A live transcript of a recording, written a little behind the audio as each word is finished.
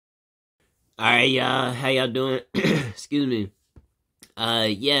All right, y'all. How y'all doing? Excuse me.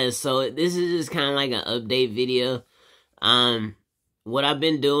 Yeah. So this is just kind of like an update video. Um, what I've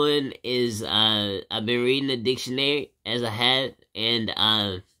been doing is I've been reading the dictionary as I had, and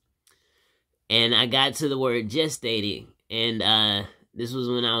I got to the word gestating, and this was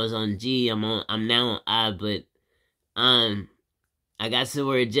when I was on G. I'm now on I, but I got to the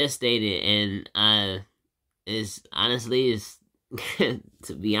word gestated, and it's honestly it's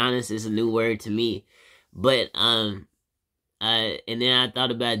to be honest, it's a new word to me. But and then I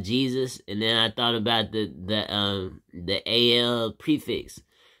thought about Jesus, and then I thought about the AL prefix.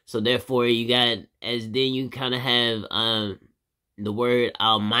 So therefore, you got then you kind of have the word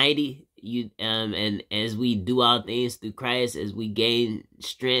Almighty. And as we do all things through Christ, as we gain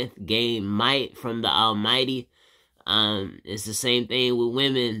strength, gain might from the Almighty. It's the same thing with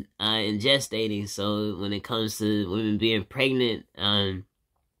women in gestating. So when it comes to women being pregnant,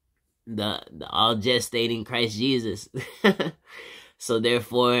 the all gestating Christ Jesus. So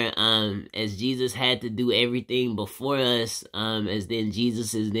therefore, as Jesus had to do everything before us, as then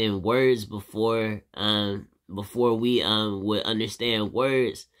Jesus is then words before we would understand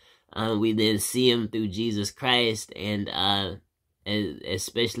words, we then see him through Jesus Christ, and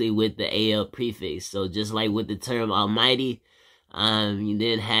especially with the AL prefix. So just like with the term Almighty, you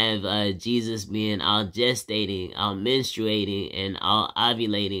then have Jesus being all gestating, all menstruating, and all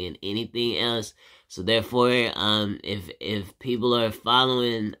ovulating, and anything else. So therefore, if people are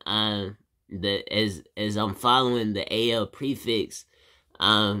following as I'm following the AL prefix,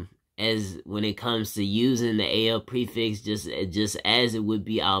 as when it comes to using the AL prefix, just as it would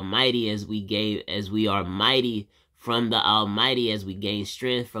be Almighty, as we are mighty from the Almighty, as we gain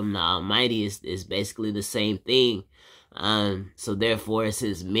strength from the Almighty, is basically the same thing. So therefore,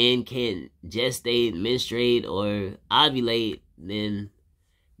 since men can't gestate, menstruate, or ovulate, then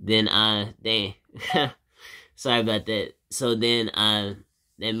dang, sorry about that. So then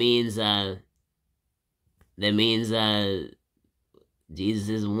that means Jesus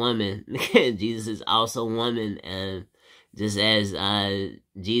is a woman. Jesus is also a woman, and just as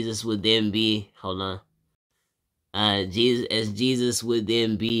Jesus would then be, Jesus would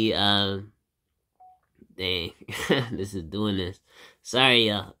then be, dang, this is doing this. Sorry,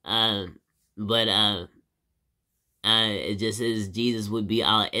 y'all. But it just says Jesus would be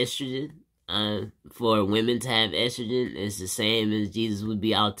all estrogen. For women to have estrogen, it's the same as Jesus would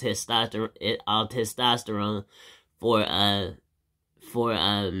be all testosterone for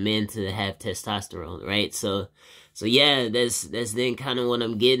men to have testosterone, right? So yeah, that's then kind of what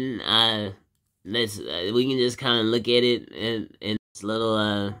I'm getting. We can just kind of look at it in this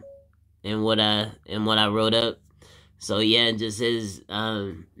little in what I wrote up. So yeah, it just says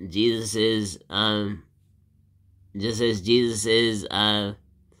Jesus is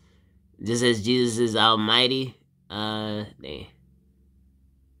Almighty. Dang.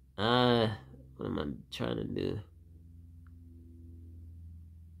 What am I trying to do?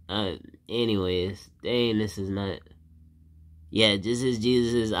 Anyways, dang, this is not. Yeah, just as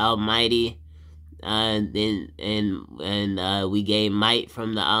Jesus is Almighty, then we gain might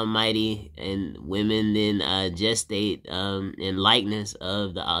from the Almighty, and women then gestate in likeness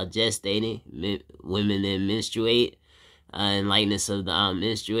of the gestating. Women then menstruate in likeness of the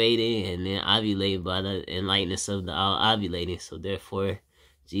menstruating, and then ovulate in likeness of the ovulating. So therefore,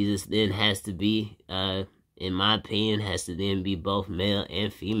 Jesus then has to be, in my opinion, has to then be both male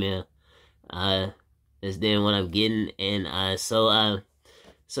and female. That's then what I'm getting, and so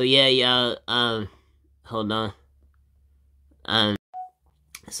yeah, y'all. Hold on.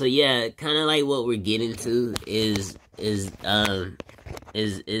 So yeah, kind of like what we're getting to is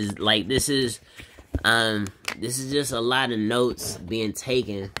like this is just a lot of notes being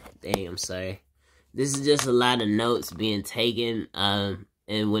taken. Dang, I'm sorry. This is just a lot of notes being taken. And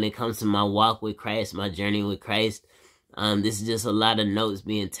when it comes to my walk with Christ, my journey with Christ, this is just a lot of notes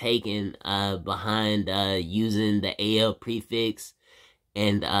being taken behind using the AL prefix,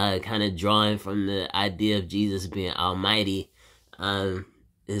 and kind of drawing from the idea of Jesus being Almighty. And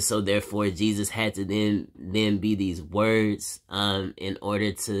so therefore Jesus had to then be these words in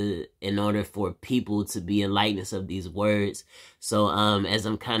order for people to be in likeness of these words. So as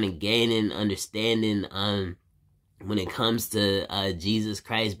I'm kind of gaining understanding when it comes to Jesus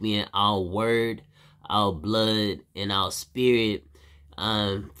Christ being all word, all blood, and all spirit,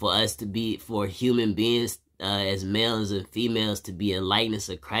 for human beings as males and females to be in likeness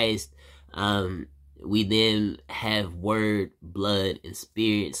of Christ, we then have word, blood, and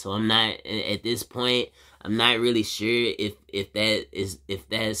spirit. So I'm not, at this point, I'm not really sure if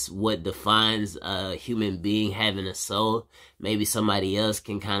that's what defines a human being having a soul. Maybe somebody else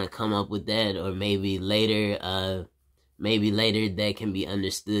can kind of come up with that, or maybe later that can be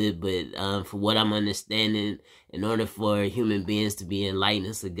understood. But for what I'm understanding, in order for human beings to be in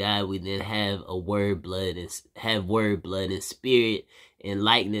likeness of God, we then have word, blood, and spirit in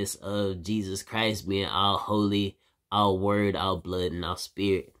likeness of Jesus Christ, being all holy, all word, all blood, and all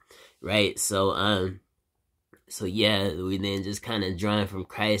spirit. Right? So yeah, we then just kind of drawing from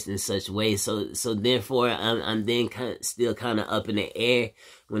Christ in such ways. So therefore, I'm then still kind of up in the air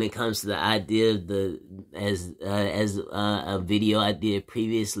when it comes to the idea of as a video I did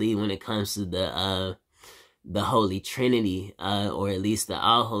previously, when it comes to the Holy Trinity, or at least the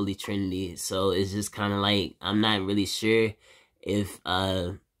All Holy Trinity. So it's just kind of like, I'm not really sure if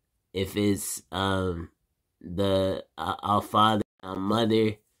it's the Our Father, Our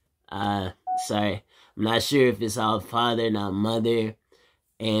Mother. Sorry, I'm not sure if it's Our Father and Our Mother,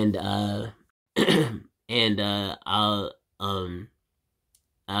 and and our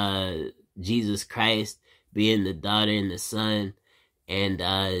Jesus Christ being the daughter and the son, and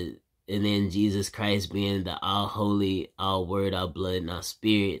then Jesus Christ being the all holy, all word, all blood, and all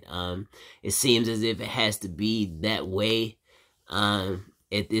spirit. It seems as if it has to be that way.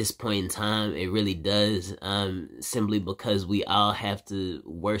 At this point in time, it really does, simply because we all have to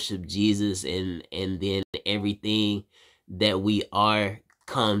worship Jesus, and then everything that we are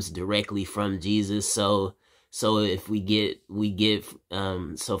comes directly from Jesus. So if we get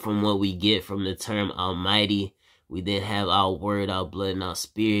so from what we get from the term Almighty, we then have our word, our blood, and our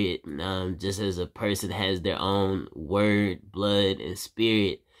spirit. Just as a person has their own word, blood, and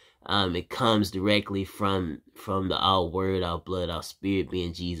spirit, it comes directly from the all word, all blood, all spirit,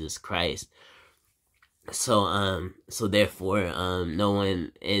 being Jesus Christ. So therefore, no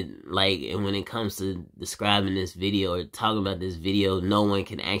one, when it comes to describing this video or talking about this video, no one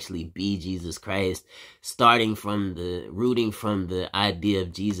can actually be Jesus Christ, rooting from the idea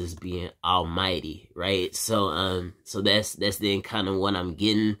of Jesus being almighty, right? So that's then kind of what I'm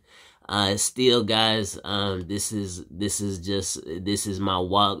getting. Still, guys, this is my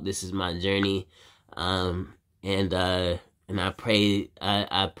walk, this is my journey, and I pray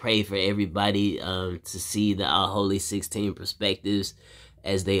for everybody to see the All Holy 16 perspectives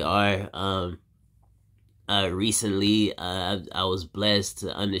as they are. Recently, I was blessed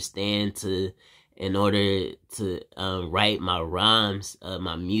to understand in order to write my rhymes,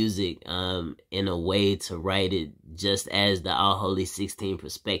 my music, in a way to write it just as the All Holy 16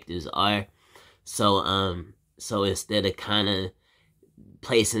 perspectives are. So instead of kind of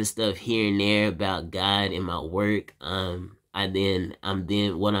placing stuff here and there about God in my work, what I'm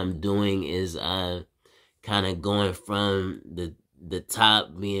doing is kind of going from the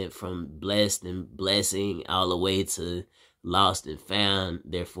top, being from blessed and blessing, all the way to lost and found,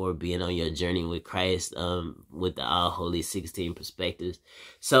 therefore being on your journey with Christ, with the All Holy 16 perspectives.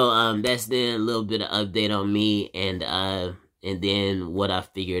 So that's then a little bit of update on me, and then what I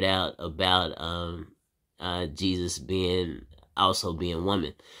figured out about Jesus being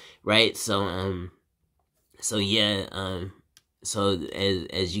woman, right? So yeah, so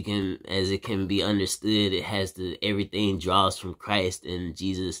as it can be understood, it has everything draws from Christ and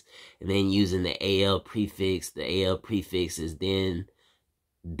Jesus, and then using the AL prefix. The AL prefix is then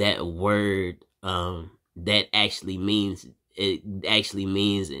that word that actually means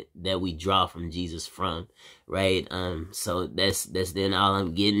that we draw from Jesus from, right? So that's then all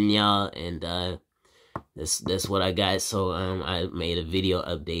I'm getting, y'all, and that's what I got. So I made a video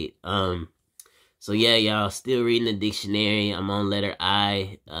update. So yeah, y'all, still reading the dictionary. I'm on letter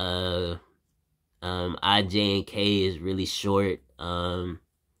I. I, J, and K is really short. There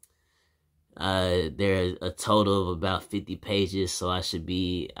are a total of about 50 pages, so I should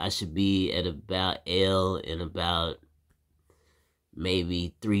be at about L in about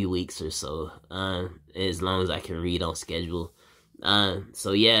maybe 3 weeks or so. As long as I can read on schedule.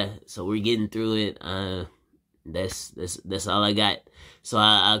 So yeah, so we're getting through it. That's all I got. So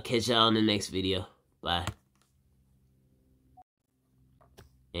I'll catch y'all in the next video. Bye.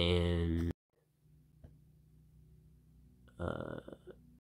 And